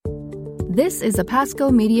This is a Pasco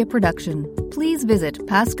Media production. Please visit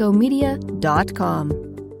pascomedia.com.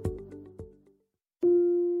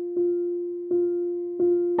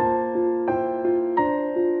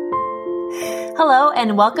 Hello,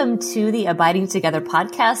 and welcome to the Abiding Together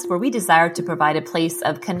podcast, where we desire to provide a place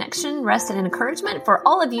of connection, rest, and encouragement for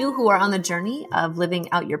all of you who are on the journey of living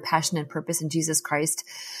out your passion and purpose in Jesus Christ,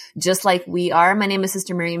 just like we are. My name is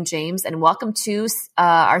Sister Miriam James, and welcome to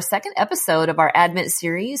our second episode of our Advent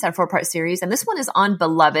series, our 4-part series, and this one is on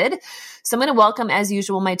Beloved. So I'm going to welcome, as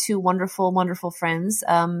usual, my two wonderful, wonderful friends,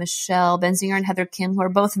 Michelle Benzinger and Heather Kim, who are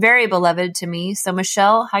both very beloved to me. So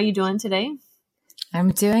Michelle, how are you doing today?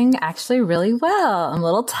 I'm doing actually really well. I'm a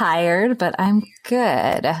little tired, but I'm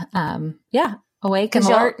good. Awake and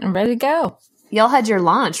alert and ready to go. Y'all had your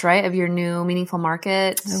launch, right, of your new Meaningful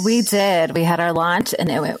Market? We did. We had our launch and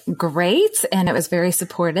it went great and it was very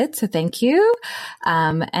supported. So thank you.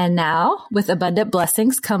 And now with abundant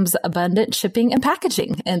blessings comes abundant shipping and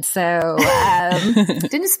packaging. And so,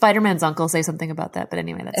 didn't Spider-Man's uncle say something about that? But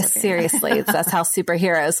anyway, that's okay. Seriously, that's how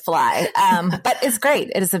superheroes fly. But it's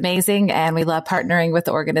great. It is amazing. And we love partnering with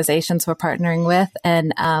the organizations we're partnering with.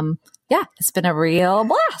 And, it's been a real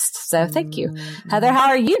blast. So thank you. Heather, how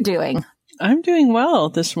are you doing? I'm doing well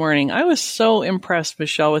this morning. I was so impressed,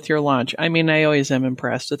 Michelle, with your launch. I mean, I always am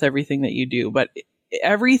impressed with everything that you do, but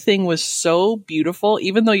everything was so beautiful,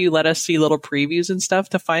 even though you let us see little previews and stuff,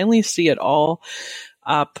 to finally see it all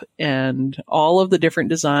up and all of the different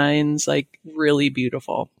designs, like really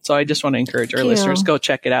beautiful. So I just want to encourage our listeners, go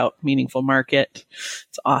check it out. Meaningful Market.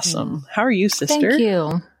 It's awesome. How are you, sister? Thank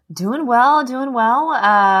you. Doing well.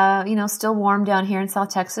 Still warm down here in South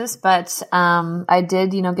Texas, but I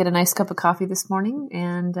did, get a nice cup of coffee this morning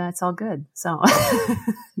and it's all good. So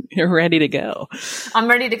you're ready to go. I'm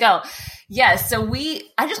ready to go. Yes. So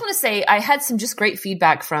I just want to say I had some just great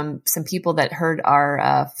feedback from some people that heard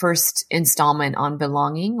our first installment on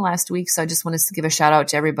belonging last week. So I just wanted to give a shout out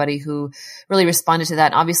to everybody who really responded to that.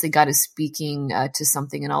 And obviously God is speaking to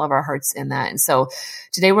something in all of our hearts in that. And so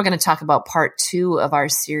today we're going to talk about part 2 of our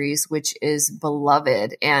series, which is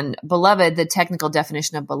Beloved. And beloved, the technical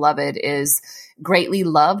definition of beloved is greatly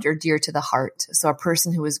loved or dear to the heart. So a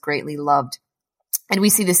person who is greatly loved. And we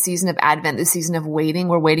see this season of Advent, this season of waiting.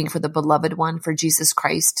 We're waiting for the beloved one, for Jesus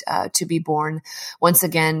Christ to be born once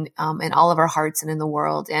again in all of our hearts and in the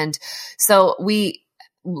world. And so we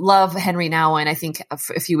love Henry Nouwen. I think a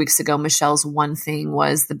few weeks ago, Michelle's one thing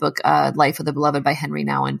was the book Life of the Beloved by Henry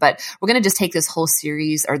Nouwen. But we're going to just take this whole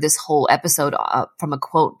series or this whole episode from a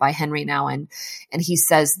quote by Henry Nouwen. And he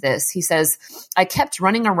says this. He says, "I kept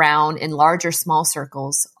running around in large or small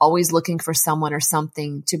circles, always looking for someone or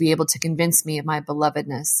something to be able to convince me of my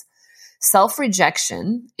belovedness.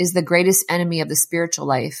 Self-rejection is the greatest enemy of the spiritual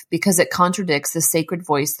life because it contradicts the sacred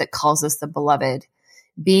voice that calls us the beloved.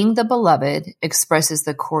 Being the beloved expresses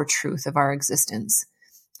the core truth of our existence."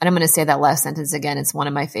 And I'm going to say that last sentence again. It's one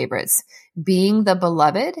of my favorites. Being the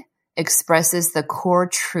beloved expresses the core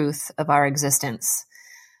truth of our existence.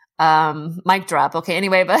 Mic drop. Okay.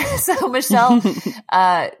 Anyway, but so Michelle,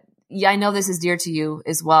 I know this is dear to you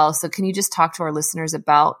as well. So can you just talk to our listeners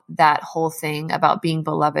about that whole thing about being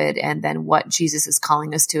beloved and then what Jesus is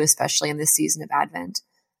calling us to, especially in this season of Advent?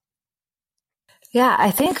 Yeah,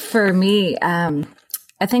 I think for me,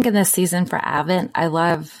 I think in this season for Advent,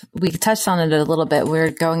 we touched on it a little bit. We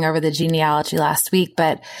were going over the genealogy last week,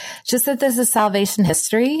 but just that this is salvation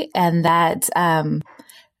history and that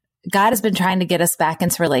God has been trying to get us back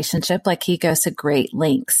into relationship. Like he goes to great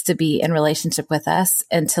lengths to be in relationship with us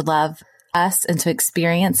and to love us and to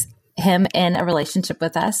experience him in a relationship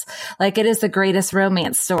with us. Like it is the greatest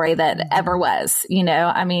romance story that ever was,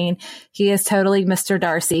 I mean, he is totally Mr.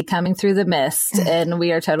 Darcy coming through the mist and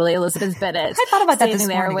we are totally Elizabeth Bennet. I thought about that standing this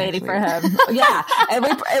morning, there waiting for him. Yeah. And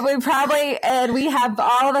we have,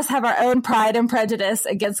 all of us have our own pride and prejudice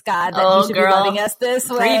against God that he should be loving us this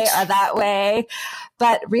way or that way.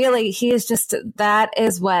 But really he is just, that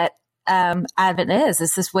is what Advent is.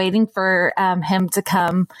 It's just waiting for him to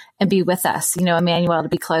come and be with us, Emmanuel, to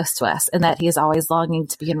be close to us, and that he is always longing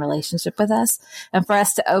to be in relationship with us and for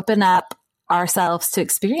us to open up ourselves to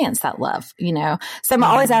experience that love, So I'm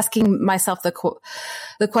always asking myself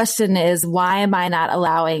the question is, why am I not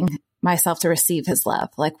allowing myself to receive his love?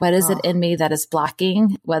 Like, what is it in me that is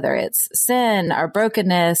blocking, whether it's sin or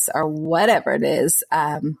brokenness or whatever it is,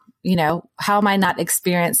 how am I not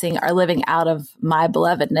experiencing or living out of my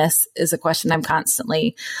belovedness is a question I'm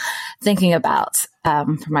constantly thinking about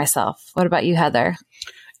for myself. What about you, Heather?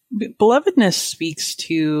 Belovedness speaks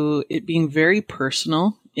to it being very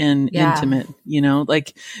personal and intimate,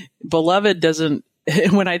 like beloved doesn't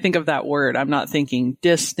when I think of that word, I'm not thinking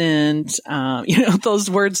distant. Those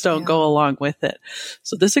words don't go along with it.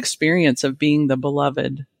 So this experience of being the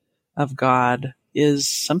beloved of God is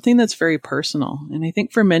something that's very personal. And I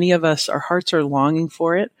think for many of us, our hearts are longing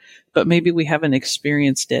for it, but maybe we haven't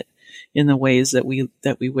experienced it in the ways that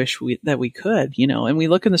we wish that we could, and we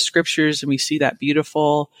look in the scriptures and we see that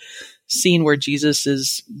beautiful scene where Jesus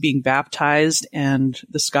is being baptized and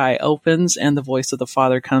the sky opens and the voice of the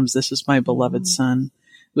Father comes, "This is my beloved Son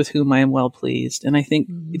with whom I am well pleased." And I think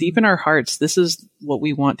deep in our hearts, this is what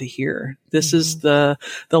we want to hear. This is the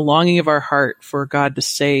longing of our heart for God to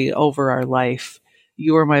say over our life,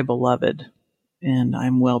 "You are my beloved and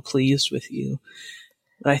I'm well pleased with you."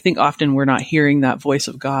 But I think often we're not hearing that voice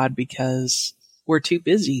of God because we're too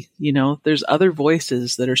busy. There's other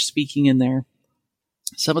voices that are speaking in there.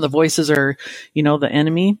 Some of the voices are, the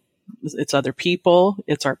enemy. It's other people.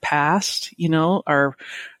 It's our past, our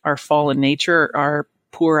fallen nature, our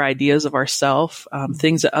poor ideas of ourself,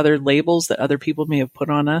 things that other labels that other people may have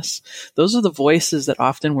put on us. Those are the voices that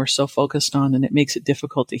often we're so focused on, and it makes it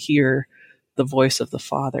difficult to hear the voice of the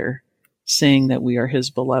Father saying that we are his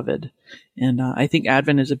beloved. And I think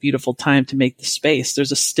Advent is a beautiful time to make the space.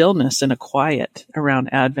 There's a stillness and a quiet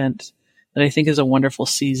around Advent that I think is a wonderful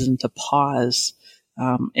season to pause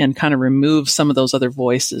and kind of remove some of those other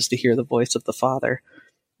voices to hear the voice of the Father.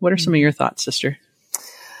 What are some of your thoughts, sister?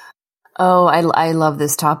 Oh, I love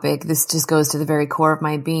this topic. This just goes to the very core of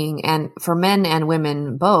my being. And for men and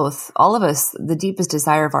women, both, all of us, the deepest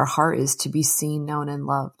desire of our heart is to be seen, known, and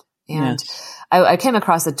loved. And yes. I came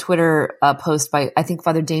across a Twitter post by, I think,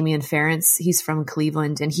 Father Damien Ference. He's from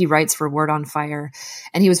Cleveland, and he writes for Word on Fire.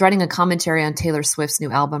 And he was writing a commentary on Taylor Swift's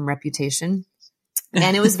new album, Reputation.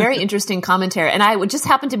 And it was very interesting commentary. And I would just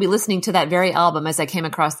happen to be listening to that very album as I came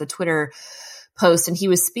across the Twitter post. And he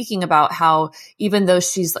was speaking about how even though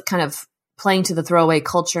she's kind of playing to the throwaway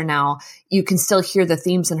culture now, you can still hear the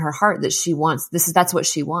themes in her heart that she wants. That's what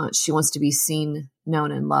she wants. She wants to be seen,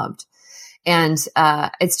 known, and loved. And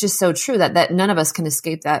it's just so true that none of us can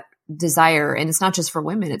escape that desire. And it's not just for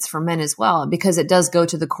women, it's for men as well, because it does go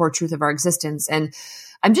to the core truth of our existence. And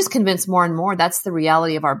I'm just convinced more and more that's the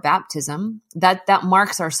reality of our baptism, that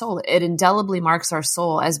marks our soul. It indelibly marks our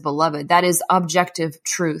soul as beloved. That is objective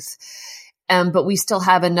truth. But we still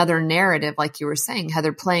have another narrative, like you were saying,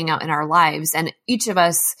 Heather, playing out in our lives. And each of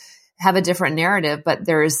us have a different narrative, but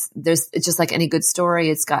there's it's just like any good story.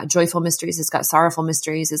 It's got joyful mysteries. It's got sorrowful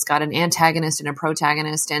mysteries. It's got an antagonist and a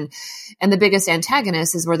protagonist. And the biggest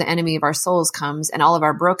antagonist is where the enemy of our souls comes, and all of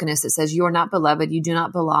our brokenness. It says, you are not beloved. You do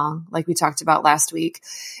not belong, like we talked about last week.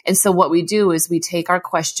 And so what we do is we take our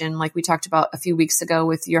question, like we talked about a few weeks ago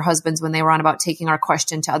with your husbands when they were on about taking our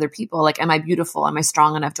question to other people. Like, am I beautiful? Am I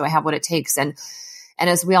strong enough? Do I have what it takes? And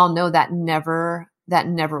as we all know, that never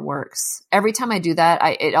works. Every time I do that,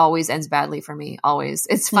 it always ends badly for me. Always.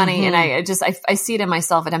 It's funny. And I see it in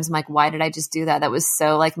myself at times. I'm like, why did I just do that? That was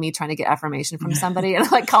so like me trying to get affirmation from somebody and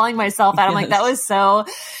like calling myself out. I'm like, that was so,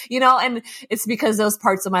 and it's because those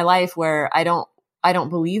parts of my life where I don't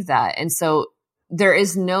believe that. And so there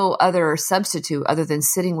is no other substitute other than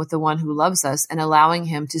sitting with the one who loves us and allowing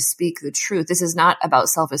him to speak the truth. This is not about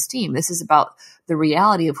self-esteem. This is about the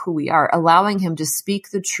reality of who we are, allowing him to speak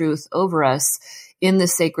the truth over us in the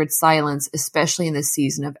sacred silence, especially in the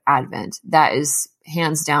season of Advent. That is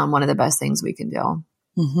hands down one of the best things we can do.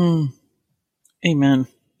 Mm-hmm. Amen.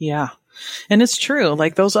 Yeah. And it's true.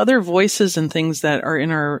 Like those other voices and things that are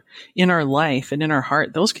in our life and in our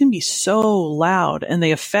heart, those can be so loud and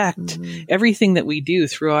they affect everything that we do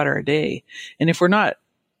throughout our day. And if we're not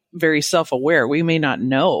very self-aware, we may not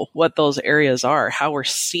know what those areas are, how we're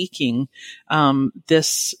seeking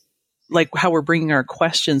this, like how we're bringing our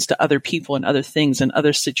questions to other people and other things and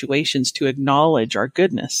other situations to acknowledge our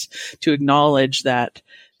goodness, to acknowledge that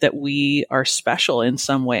we are special in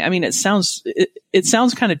some way. I mean, it sounds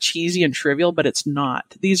kind of cheesy and trivial, but it's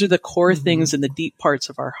not. These are the core things in the deep parts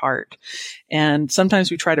of our heart. And sometimes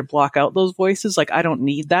we try to block out those voices. Like, I don't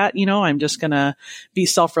need that. I'm just going to be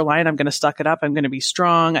self-reliant. I'm going to suck it up. I'm going to be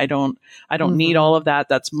strong. I don't need all of that.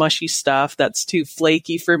 That's mushy stuff. That's too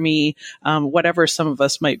flaky for me. Whatever some of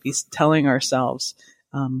us might be telling ourselves.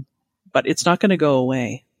 But it's not going to go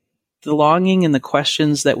away. The longing and the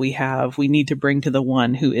questions that we have, we need to bring to the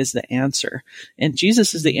one who is the answer. And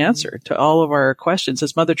Jesus is the answer to all of our questions.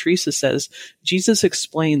 As Mother Teresa says, Jesus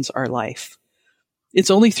explains our life. It's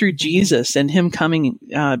only through Jesus and him coming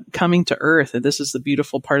to earth. And this is the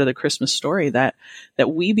beautiful part of the Christmas story, that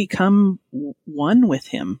we become one with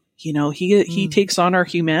him. He takes on our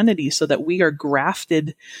humanity so that we are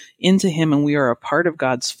grafted into him and we are a part of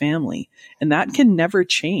God's family. And that can never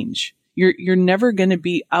change. You're never going to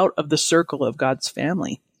be out of the circle of God's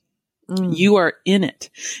family. You are in it.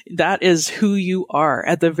 That is who you are.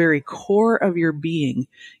 At the very core of your being,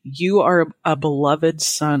 you are a beloved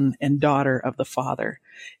son and daughter of the Father.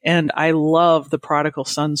 And I love the prodigal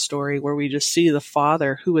son story where we just see the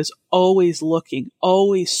father who is always looking,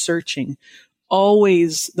 always searching,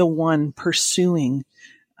 always the one pursuing,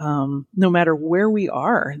 no matter where we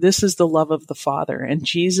are. This is the love of the Father. And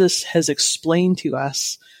Jesus has explained to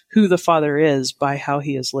us who the Father is by how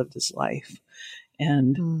he has lived his life.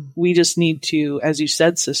 And we just need to, as you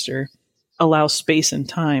said, sister, allow space and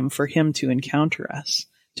time for him to encounter us,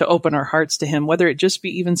 to open our hearts to him, whether it just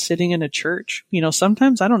be even sitting in a church.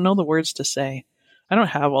 Sometimes I don't know the words to say. I don't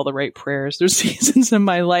have all the right prayers. There's seasons in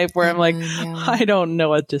my life where I'm like, I don't know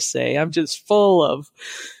what to say. I'm just full of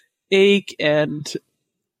ache and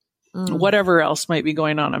whatever else might be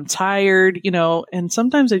going on. I'm tired, and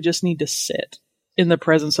sometimes I just need to sit in the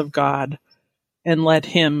presence of God and let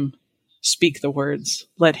him speak the words,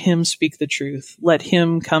 let him speak the truth, let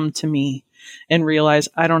him come to me and realize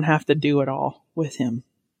I don't have to do it all with him.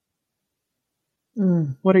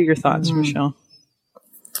 What are your thoughts, Michelle?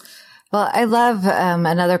 Well, I love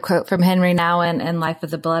another quote from Henry Nouwen in Life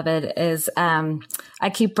of the Beloved is, I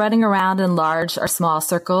keep running around in large or small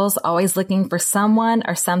circles, always looking for someone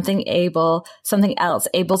or something else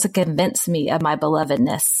able to convince me of my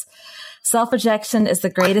belovedness. Self-rejection is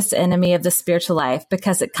the greatest enemy of the spiritual life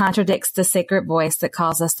because it contradicts the sacred voice that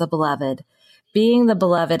calls us the beloved. Being the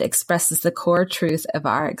beloved expresses the core truth of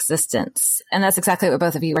our existence. And that's exactly what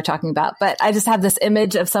both of you were talking about. But I just have this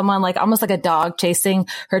image of someone like almost like a dog chasing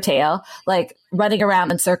her tail, like running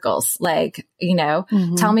around in circles, like,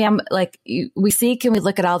 tell me I'm like, we seek and we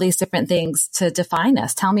look at all these different things to define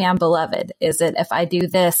us. Tell me I'm beloved. Is it if I do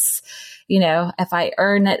this, if I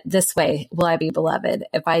earn it this way, will I be beloved?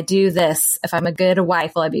 If I do this, if I'm a good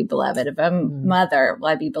wife, will I be beloved? If I'm a mother, will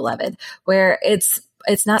I be beloved? Where it's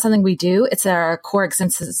not something we do. It's our core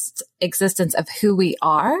existence of who we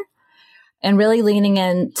are and really leaning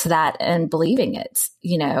into that and believing it,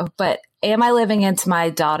 but am I living into my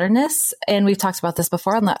daughterness? And we've talked about this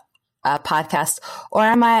before on the podcast, or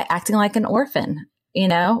am I acting like an orphan?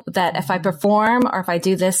 That if I perform or if I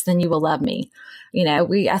do this, then you will love me.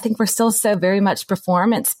 I think we're still so very much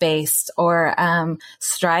performance based or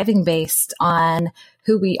striving based on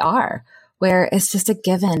who we are, where it's just a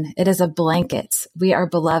given. It is a blanket. We are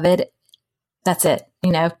beloved. That's it,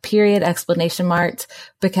 period, exclamation mark,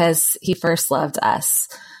 because he first loved us,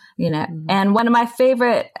 And one of my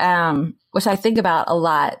favorite, which I think about a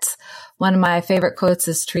lot, one of my favorite quotes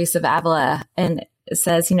is Teresa of Avila. And it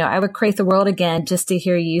says, I would create the world again just to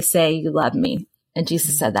hear you say you love me. And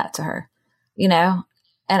Jesus said that to her, and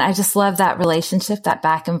I just love that relationship, that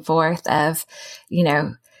back and forth of,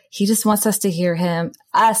 he just wants us to hear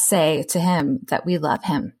us say to him that we love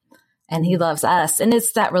him and he loves us. And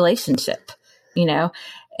it's that relationship,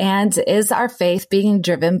 and is our faith being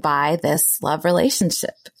driven by this love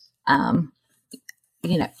relationship?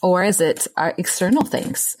 Or is it our external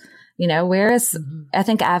things? Whereas I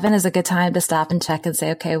think Advent is a good time to stop and check and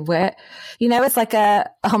say, okay, where, it's like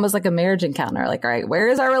almost like a marriage encounter. Like, all right, where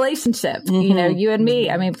is our relationship? You and me,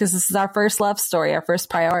 because this is our first love story, our first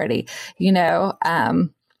priority,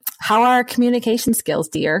 how are our communication skills,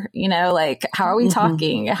 dear? How are we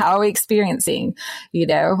talking? How are we experiencing,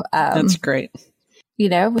 That's great.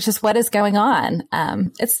 Which is what is going on.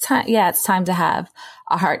 It's time. Yeah. It's time to have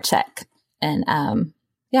a heart check. And,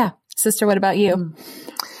 sister, what about you?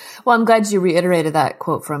 Well, I'm glad you reiterated that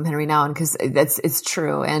quote from Henry Nouwen because it's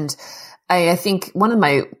true. And I think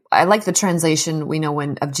I like the translation we know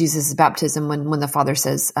of Jesus' baptism when the Father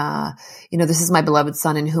says, this is my beloved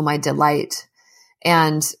Son in whom I delight.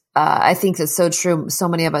 And I think that's so true. So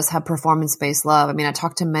many of us have performance-based love. I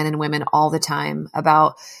talk to men and women all the time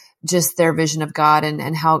about just their vision of God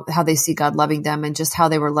and how they see God loving them and just how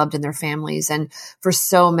they were loved in their families. And for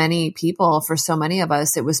so many people, for so many of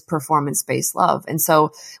us, it was performance-based love. And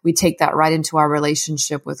so we take that right into our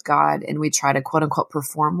relationship with God and we try to quote unquote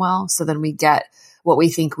perform well. So then we get what we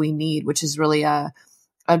think we need, which is really a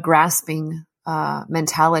grasping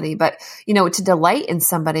mentality. But, to delight in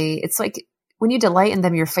somebody, it's like when you delight in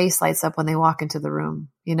them, your face lights up when they walk into the room,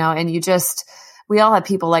 and we all have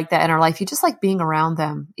people like that in our life. You just like being around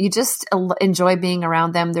them. You just enjoy being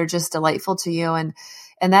around them. They're just delightful to you. And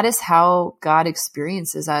that is how God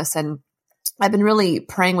experiences us. And I've been really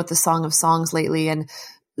praying with the Song of Songs lately, and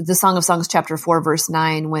the Song of Songs, chapter 4, verse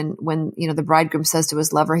 9, when the bridegroom says to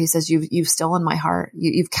his lover, he says, you've stolen my heart.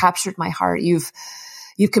 You've captured my heart. You've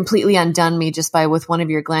you've completely undone me just by with one of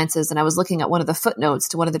your glances. And I was looking at one of the footnotes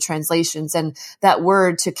to one of the translations, and that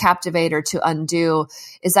word to captivate or to undo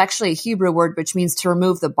is actually a Hebrew word, which means to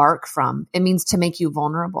remove the bark from. It means to make you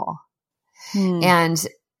vulnerable. And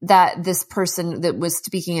that this person that was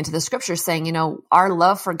speaking into the scripture saying, you know, our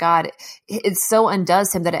love for God, it so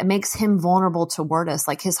undoes him that it makes him vulnerable toward us.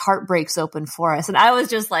 Like his heart breaks open for us. And I was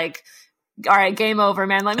just like, all right, game over,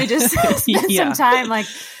 man. Let me just spend some time. Like,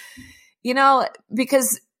 you know,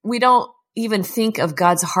 because we don't even think of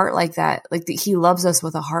God's heart like that. Like that he loves us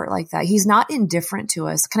with a heart like that. He's not indifferent to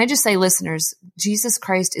us. Can I just say, listeners, Jesus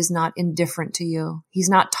Christ is not indifferent to you. He's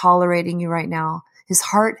not tolerating you right now. His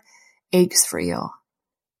heart aches for you.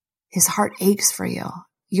 His heart aches for you.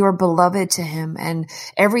 You're beloved to him, and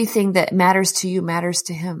everything that matters to you matters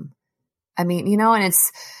to him. I mean, you know, and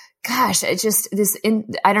it's, gosh, it's just this,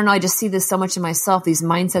 I don't know. I just see this so much in myself, these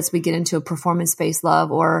mindsets we get into a performance-based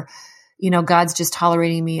love, or, you know, God's just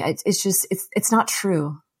tolerating me. It's just, it's not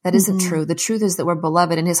true. That isn't true. The truth is that we're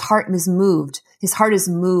beloved, and his heart is moved. His heart is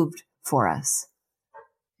moved for us.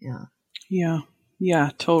 Yeah. Yeah.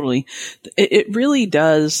 Yeah, totally. It really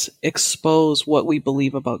does expose what we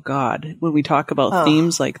believe about God when we talk about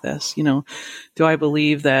themes like this. You know, do I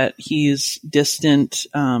believe that he's distant,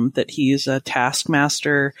 that he's a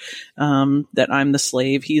taskmaster, that I'm the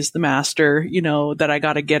slave, he's the master, you know, that I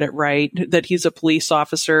got to get it right, that he's a police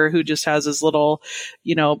officer who just has his little,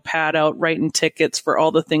 you know, pad out writing tickets for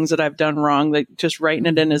all the things that I've done wrong, like just writing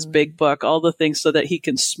it in his big book, all the things so that he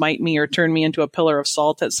can smite me or turn me into a pillar of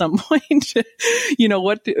salt at some point. You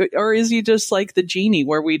know, or is he just like the genie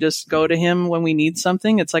where we just go to him when we need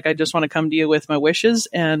something? It's like, I just want to come to you with my wishes,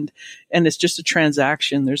 and it's just a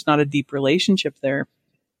transaction. There's not a deep relationship there.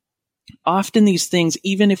 Often these things,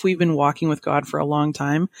 even if we've been walking with God for a long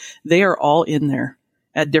time, they are all in there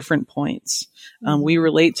at different points. We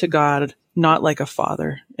relate to God not like a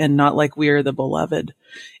father and not like we are the beloved.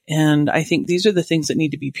 And I think these are the things that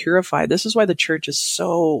need to be purified. This is why the church is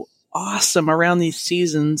so awesome around these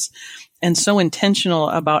seasons and so intentional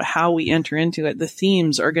about how we enter into it. The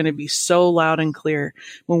themes are going to be so loud and clear.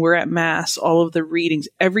 When we're at Mass, all of the readings,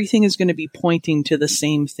 everything is going to be pointing to the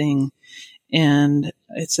same thing. And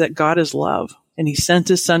it's that God is love, and he sent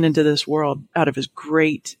his son into this world out of his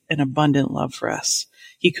great and abundant love for us.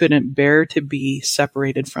 He couldn't bear to be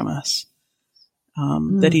separated from us,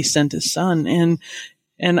 that he sent his son.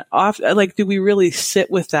 And like, do we really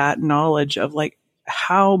sit with that knowledge of like,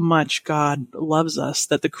 how much God loves us,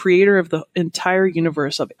 that the creator of the entire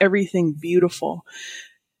universe, of everything beautiful,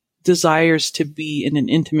 desires to be in an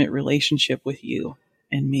intimate relationship with you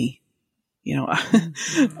and me. You know,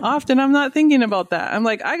 often I'm not thinking about that. I'm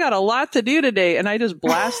like, I got a lot to do today, and I just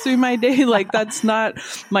blast through my day. Like, that's not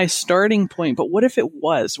my starting point. But what if it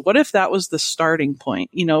was? What if that was the starting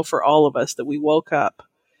point, you know, for all of us, that we woke up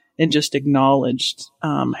and just acknowledged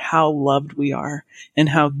how loved we are and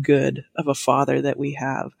how good of a father that we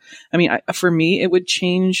have. I mean, for me, it would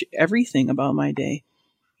change everything about my day.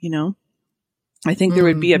 You know, I think there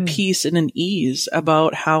would be a peace and an ease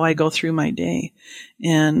about how I go through my day.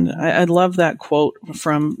 And I love that quote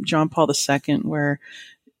from John Paul II, where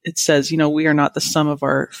it says, you know, we are not the sum of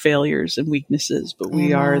our failures and weaknesses, but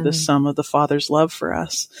we are the sum of the Father's love for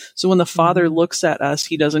us. So when the Father looks at us,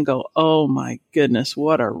 he doesn't go, oh my goodness,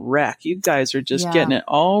 what a wreck. You guys are just getting it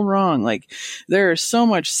all wrong. Like, there is so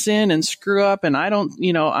much sin and screw up, and I don't,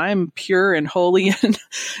 you know, I'm pure and holy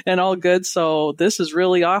and all good. So this is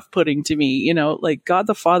really off-putting to me. You know, like, God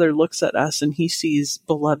the Father looks at us and he sees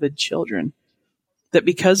beloved children. That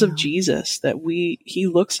because of Jesus, that he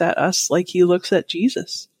looks at us like he looks at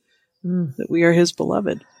Jesus. That we are his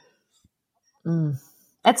beloved.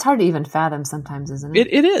 That's hard to even fathom sometimes, isn't it?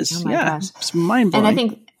 It is. Oh my gosh. It's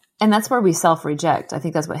mind-blowing. And that's where we self-reject. I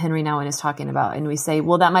think that's what Henry Nouwen is talking about. And we say,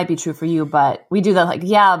 well, that might be true for you, but we do that like,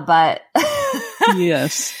 yeah, but.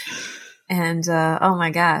 Yes. And, oh my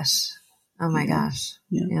gosh.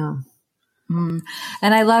 Yeah.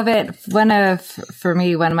 And I love it. For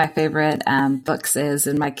me, one of my favorite books is,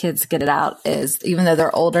 and my kids get it out, is, even though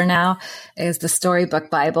they're older now, is the Storybook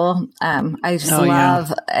Bible. I just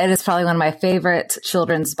love, it is probably one of my favorite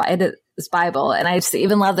children's Bible. And I just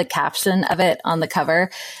even love the caption of it on the cover.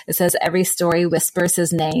 It says, every story whispers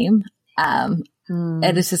his name.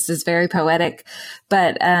 It is just very poetic.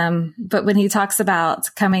 But when he talks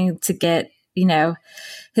about coming to get, you know,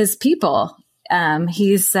 his people,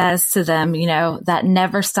 he says to them, you know, that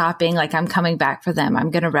never stopping, like, I'm coming back for them. I'm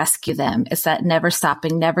going to rescue them. It's that never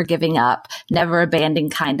stopping, never giving up, never abandoning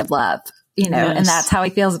kind of love, you know, and that's how he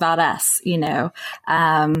feels about us, you know.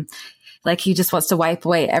 Like, he just wants to wipe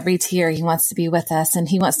away every tear. He wants to be with us, and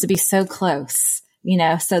he wants to be so close.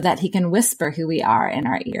 so that he can whisper who we are in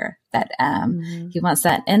our ear, that he wants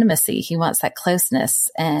that intimacy. He wants that closeness.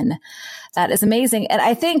 And that is amazing. And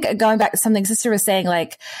I think going back to something Sister was saying,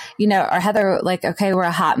 like, or Heather, like, okay, we're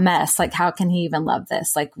a hot mess. Like, how can he even love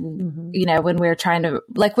this? Like, when we're trying to,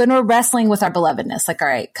 like, when we're wrestling with our belovedness, like, all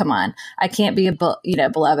right, come on. I can't be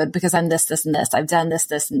beloved because I'm this, this, and this. I've done this,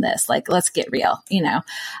 this, and this. Like, let's get real,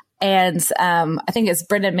 And I think it's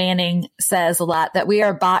Brendan Manning says a lot that we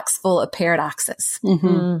are a box full of paradoxes. We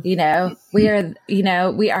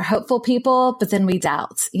are hopeful people, but then we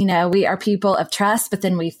doubt. We are people of trust, but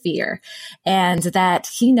then we fear. And that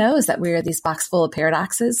he knows that we are these box full of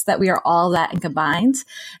paradoxes, that we are all that and combined,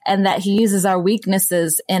 and that he uses our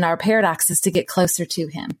weaknesses and our paradoxes to get closer to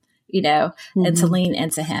him. And to lean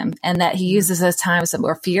into him, and that he uses those times that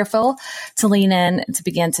we're fearful to lean in and to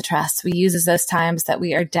begin to trust. We uses those times that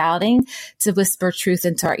we are doubting to whisper truth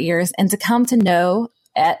into our ears and to come to know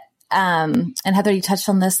and Heather, you touched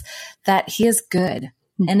on this, that he is good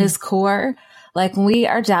in his core. Like when we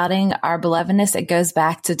are doubting our belovedness, it goes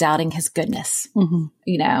back to doubting his goodness.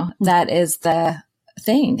 That is the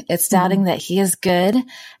thing. It's doubting that he is good.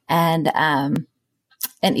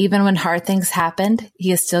 And even when hard things happened,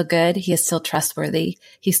 he is still good. He is still trustworthy.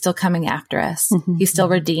 He's still coming after us. He's still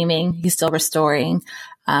redeeming. He's still restoring.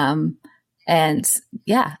 And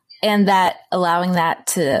that allowing that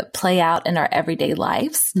to play out in our everyday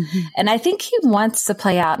lives. And I think he wants to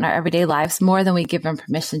play out in our everyday lives more than we give him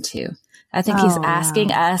permission to. I think he's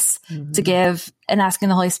asking us to give and asking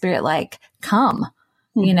the Holy Spirit, like, come,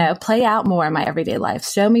 play out more in my everyday life.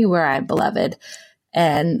 Show me where I'm beloved.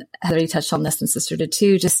 And Heather, you touched on this and Sister did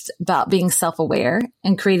too, just about being self-aware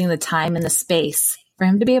and creating the time and the space for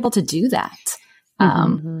him to be able to do that.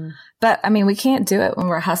 But I mean, we can't do it when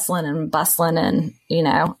we're hustling and bustling and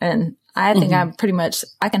I think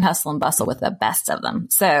I can hustle and bustle with the best of them.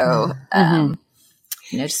 So,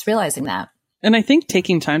 just realizing that. And I think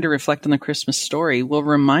taking time to reflect on the Christmas story will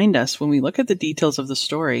remind us, when we look at the details of the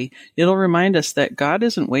story, it'll remind us that God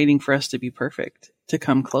isn't waiting for us to be perfect to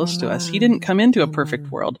come close to us. He didn't come into a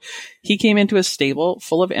perfect world. He came into a stable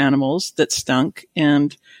full of animals that stunk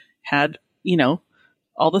and had,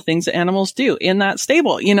 all the things that animals do in that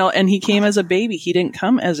stable, and he came as a baby. He didn't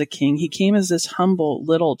come as a king. He came as this humble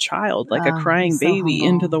little child, like a crying baby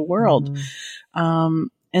into the world.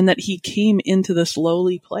 And that he came into this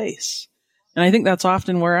lowly place. And I think that's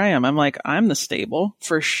often where I am. I'm like, I'm the stable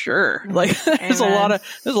for sure. Like there's a lot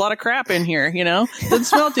of crap in here, doesn't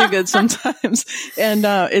smell too good sometimes. And,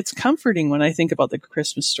 it's comforting when I think about the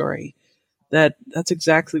Christmas story that's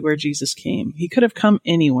exactly where Jesus came. He could have come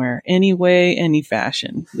anywhere, any way, any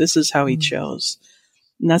fashion. This is how he chose.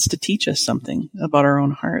 And that's to teach us something about our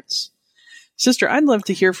own hearts. Sister, I'd love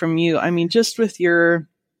to hear from you. I mean, just with your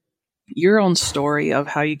own story of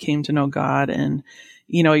how you came to know God and,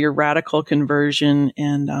 your radical conversion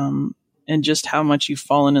and just how much you've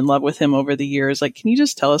fallen in love with him over the years. Like, can you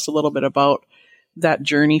just tell us a little bit about that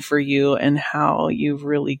journey for you and how you've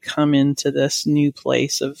really come into this new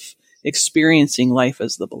place of experiencing life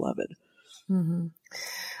as the beloved?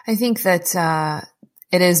 I think that,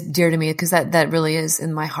 it is dear to me because that really is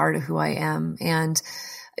in my heart of who I am. And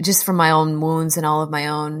just from my own wounds and all of my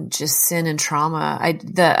own just sin and trauma,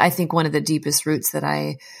 I think one of the deepest roots that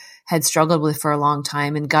I had struggled with for a long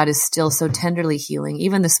time, and God is still so tenderly healing.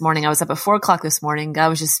 Even this morning, I was up at 4:00 this morning. God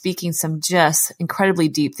was just speaking some just incredibly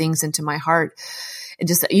deep things into my heart, and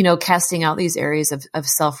just, casting out these areas of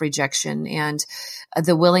self-rejection and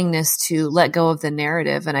the willingness to let go of the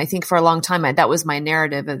narrative. And I think for a long time, that was my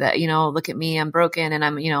narrative of that, look at me, I'm broken and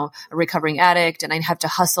I'm, a recovering addict and I have to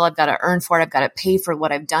hustle. I've got to earn for it. I've got to pay for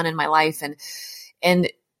what I've done in my life. And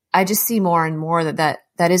I just see more and more that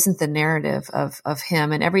isn't the narrative of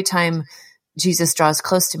him. And every time Jesus draws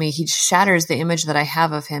close to me, he shatters the image that I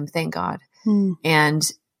have of him. Thank God. And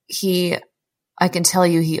I can tell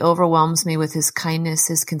you, he overwhelms me with his kindness,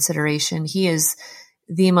 his consideration. He is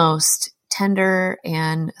the most tender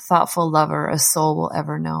and thoughtful lover a soul will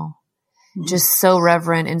ever know. Just so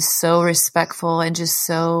reverent and so respectful and just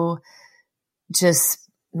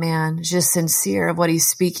sincere of what he's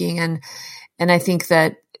speaking. And I think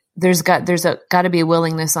that there's got to be a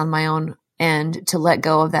willingness on my own end to let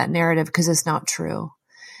go of that narrative because it's not true.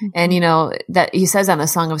 And, that he says on the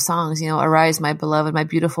Song of Songs, arise, my beloved, my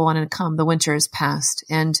beautiful one, and come. The winter is past.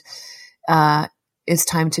 And, it's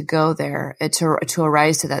time to go there, to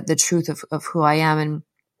arise to that, the truth of who I am. And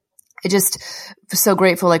I just so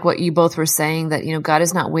grateful, like what you both were saying, that, God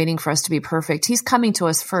is not waiting for us to be perfect. He's coming to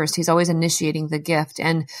us first. He's always initiating the gift.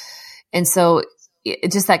 And so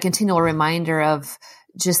just that continual reminder of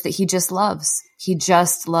just that he just loves. He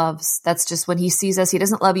just loves. That's just when he sees us. He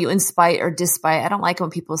doesn't love you in spite or despite. I don't like when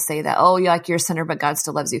people say that. Oh, you're like you're a sinner, but God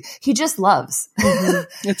still loves you. He just loves.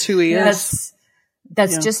 Mm-hmm. It's who he is.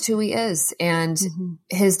 That's just who he is. And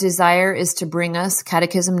his desire is to bring us,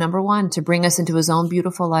 catechism number 1, to bring us into his own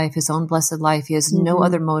beautiful life, his own blessed life. He has no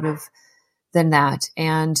other motive than that.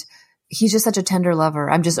 And he's just such a tender lover.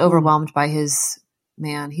 I'm just overwhelmed by his,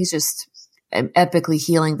 man. He's just epically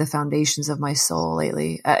healing the foundations of my soul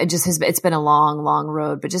lately. It's been a long, long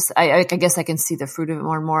road, but just, I guess I can see the fruit of it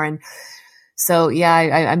more and more. And so, yeah,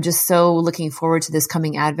 I'm just so looking forward to this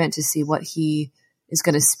coming Advent to see what he is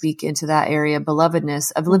going to speak into that area,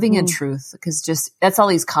 belovedness of living in truth, because just that's all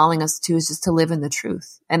he's calling us to, is just to live in the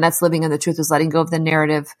truth. And that's living in the truth, is letting go of the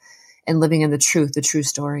narrative and living in the truth, the true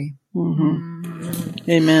story.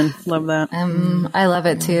 Amen. Love that. I love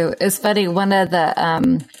it too. It's funny. One of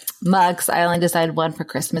the mugs, I only decided one for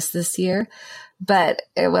Christmas this year, but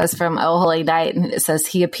it was from Oh Holy Night, and it says,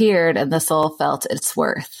 he appeared and the soul felt its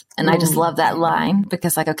worth. And I just love that line,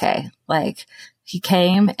 because he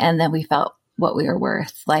came and then we felt what we were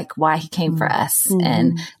worth, like why he came for us.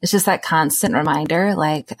 And it's just that constant reminder,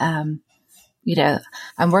 I'm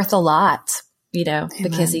worth a lot,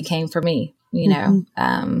 because he came for me, and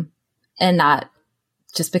not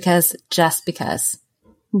just because,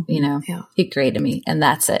 he created me and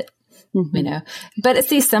that's it, but it's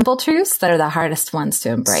these simple truths that are the hardest ones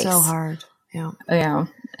to embrace. So hard. Yeah.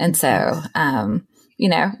 And so,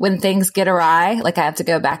 when things get awry, like I have to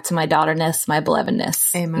go back to my daughterness, my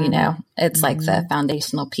belovedness. Amen. It's like the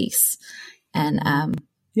foundational piece. And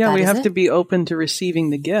we have to be open to receiving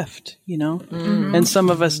the gift, and some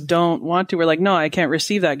of us don't want to. We're like, no, I can't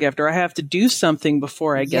receive that gift, or I have to do something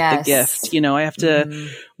before I get the gift. I have to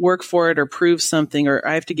work for it or prove something, or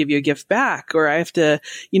I have to give you a gift back, or I have to,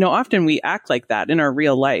 often we act like that in our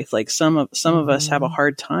real life. Like some of us have a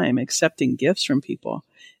hard time accepting gifts from people.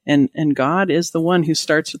 And God is the one who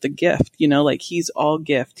starts with the gift, he's all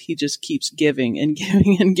gift. He just keeps giving and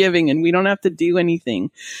giving and giving. And we don't have to do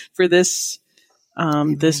anything for this,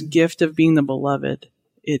 this gift of being the beloved.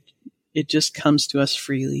 It just comes to us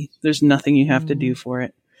freely. There's nothing you have to do for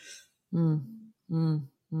it.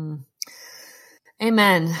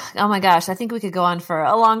 Amen. Oh my gosh. I think we could go on for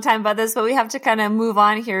a long time about this, but we have to kind of move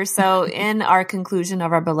on here. So in our conclusion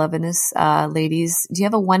of our belovedness, ladies, do you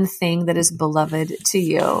have a one thing that is beloved to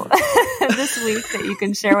you this week that you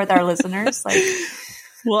can share with our listeners?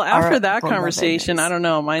 Well, after that conversation, I don't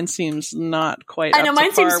know. Mine seems not quite up to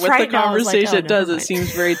par with the conversation. It does. It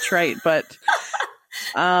seems very trite, but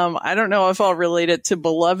I don't know if I'll relate it to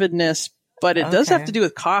belovedness. But it does have to do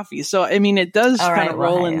with coffee. So, it does kind of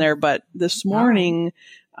roll in there. But this morning,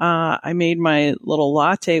 I made my little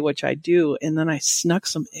latte, which I do, and then I snuck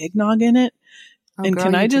some eggnog in it. And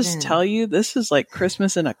can I just tell you, this is like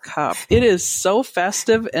Christmas in a cup. It is so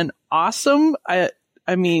festive and awesome.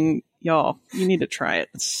 Y'all, you need to try it.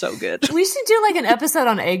 It's so good. We should do an episode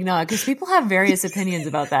on eggnog, because people have various opinions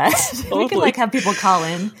about that. Totally. We could have people call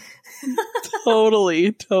in.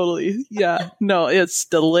 Totally. Yeah. No, it's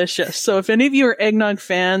delicious. So if any of you are eggnog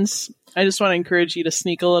fans, I just want to encourage you to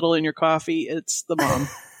sneak a little in your coffee. It's the bomb.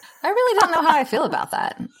 I really don't know how I feel about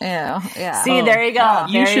that. Yeah. See, there you go.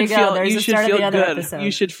 You should feel good. Episode. You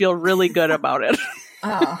should feel really good about it.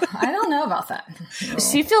 I don't know about that.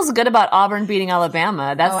 She feels good about Auburn beating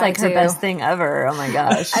Alabama. That's her best thing ever. Oh my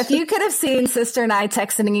gosh. If you could have seen Sister and I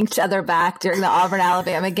texting each other back during the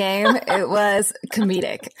Auburn-Alabama game, it was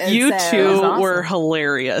comedic. You two were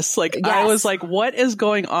hilarious. I was like, what is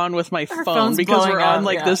going on with my phone? Because we're on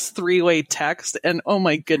this three-way text, and oh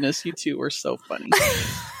my goodness, you two were so funny.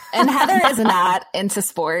 And Heather is not into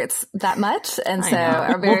sports that much, and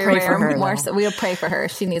so we'll pray for her.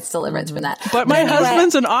 She needs deliverance from that. But my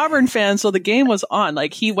husband's an Auburn fan, so the game was on.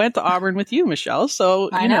 He went to Auburn with you, Michelle. So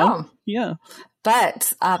I know. Yeah. But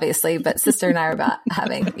Sister and I were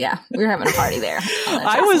we were having a party there.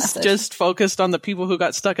 I was just focused on the people who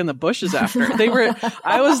got stuck in the bushes after.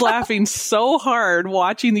 I was laughing so hard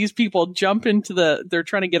watching these people jump into they're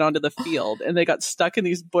trying to get onto the field, and they got stuck in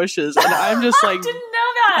these bushes. And I'm just I didn't know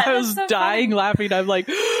that. I was dying laughing. I'm like,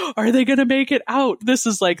 are they going to make it out? This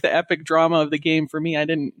is the epic drama of the game for me. I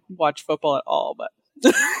didn't watch football at all, but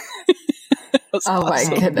awesome. My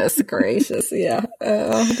goodness gracious. Yeah.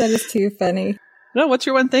 Oh, that is too funny. No, what's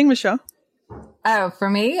your one thing, Michelle? Oh, for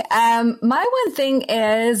me, my one thing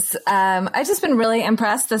is, I've just been really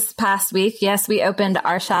impressed this past week. Yes, we opened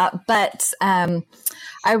our shop, but,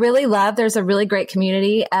 I really love, there's a really great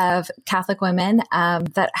community of Catholic women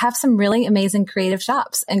that have some really amazing creative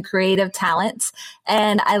shops and creative talents.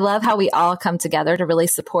 And I love how we all come together to really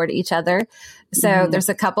support each other. So there's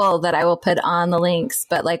a couple that I will put on the links,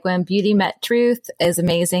 but like When Beauty Met Truth is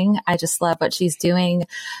amazing. I just love what she's doing.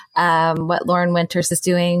 What Lauren Winters is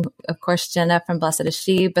doing, of course, Jenna from Blessed Is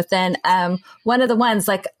She. But then one of the ones,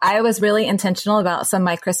 like I was really intentional about some of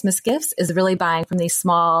my Christmas gifts is really buying from these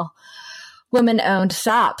small women-owned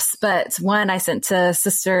shops. But one I sent to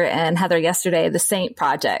Sister and Heather yesterday, the Saint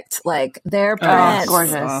Project, like their prints.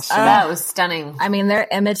 Gorgeous. Awesome. That was stunning. I mean, their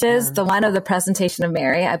images, the one of the Presentation of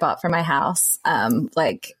Mary I bought for my house,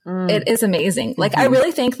 it is amazing. Like, I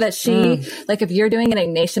really think that she, like, if you're doing an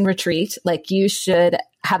Ignatian retreat, like you should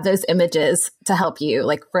have those images to help you,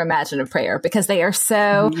 like for Imagine a Prayer, because they are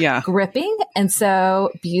so gripping and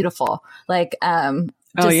so beautiful. Like,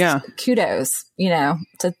 kudos,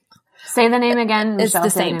 to say the name again. It's the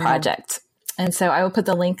Saint Project. And so I will put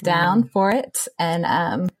the link down for it.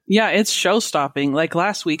 And it's show stopping. Like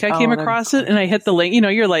last week I came across it and I hit the link.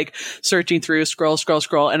 You're like searching through, scroll.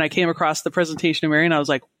 And I came across the Presentation of Mary and I was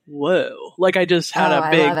like, whoa. Like I just had a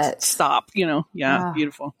big stop,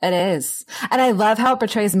 beautiful. It is. And I love how it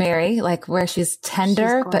portrays Mary, like where she's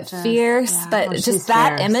tender, but fierce. But just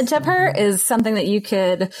that image of her is something that you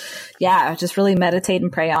could, just really meditate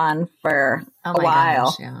and pray on for a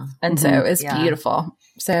while. Gosh, and so it's beautiful.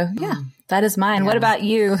 So that is mine. What about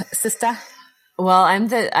you, sister? Well, I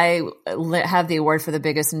have the award for the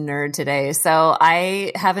biggest nerd today. So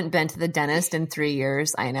I haven't been to the dentist in 3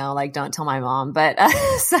 years. I know, like, don't tell my mom. But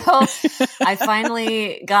so I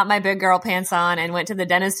finally got my big girl pants on and went to the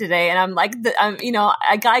dentist today. And I'm like,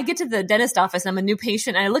 I get to the dentist office and I'm a new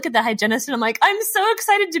patient. And I look at the hygienist and I'm like, I'm so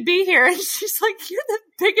excited to be here. And she's like, you're the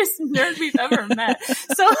biggest nerd we've ever met.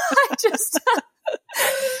 So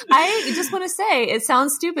I just want to say, it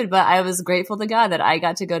sounds stupid, but I was grateful to God that I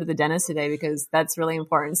got to go to the dentist today because that's really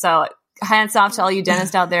important. So hats off to all you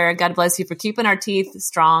dentists out there. God bless you for keeping our teeth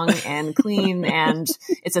strong and clean. And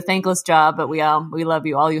it's a thankless job, but we love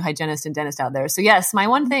you, all you hygienists and dentists out there. So yes, my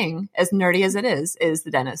one thing, as nerdy as it is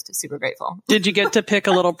the dentist. Super grateful. Did you get to pick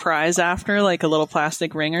a little prize after, like a little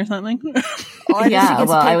plastic ring or something? Or did you get to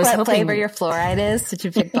pick what flavor your fluoride is? Did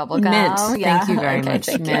you pick bubblegum? Mint. Yeah. Thank you very much.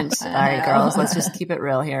 Mint. All right, girls, let's just keep it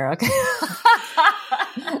real here. Okay.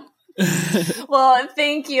 Well,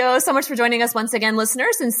 thank you so much for joining us once again,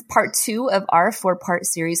 listeners, in part 2 of our 4-part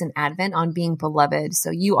series in Advent on being beloved. So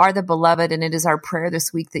you are the beloved, and it is our prayer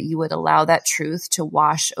this week that you would allow that truth to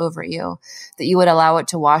wash over you, that you would allow it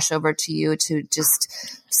to wash over to you, to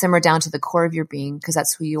just simmer down to the core of your being, because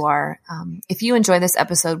that's who you are. If you enjoy this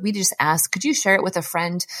episode, we just ask, could you share it with a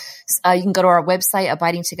friend? You can go to our website,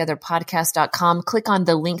 abidingtogetherpodcast.com, click on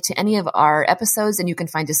the link to any of our episodes, and you can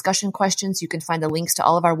find discussion questions. You can find the links to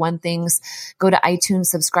all of our One Things. Go to iTunes,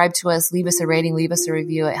 subscribe to us, leave us a rating, leave us a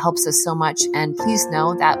review. It helps us so much. And please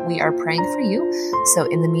know that we are praying for you. So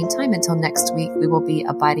in the meantime, until next week, we will be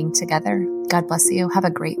abiding together. God bless you. Have a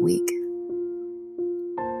great week.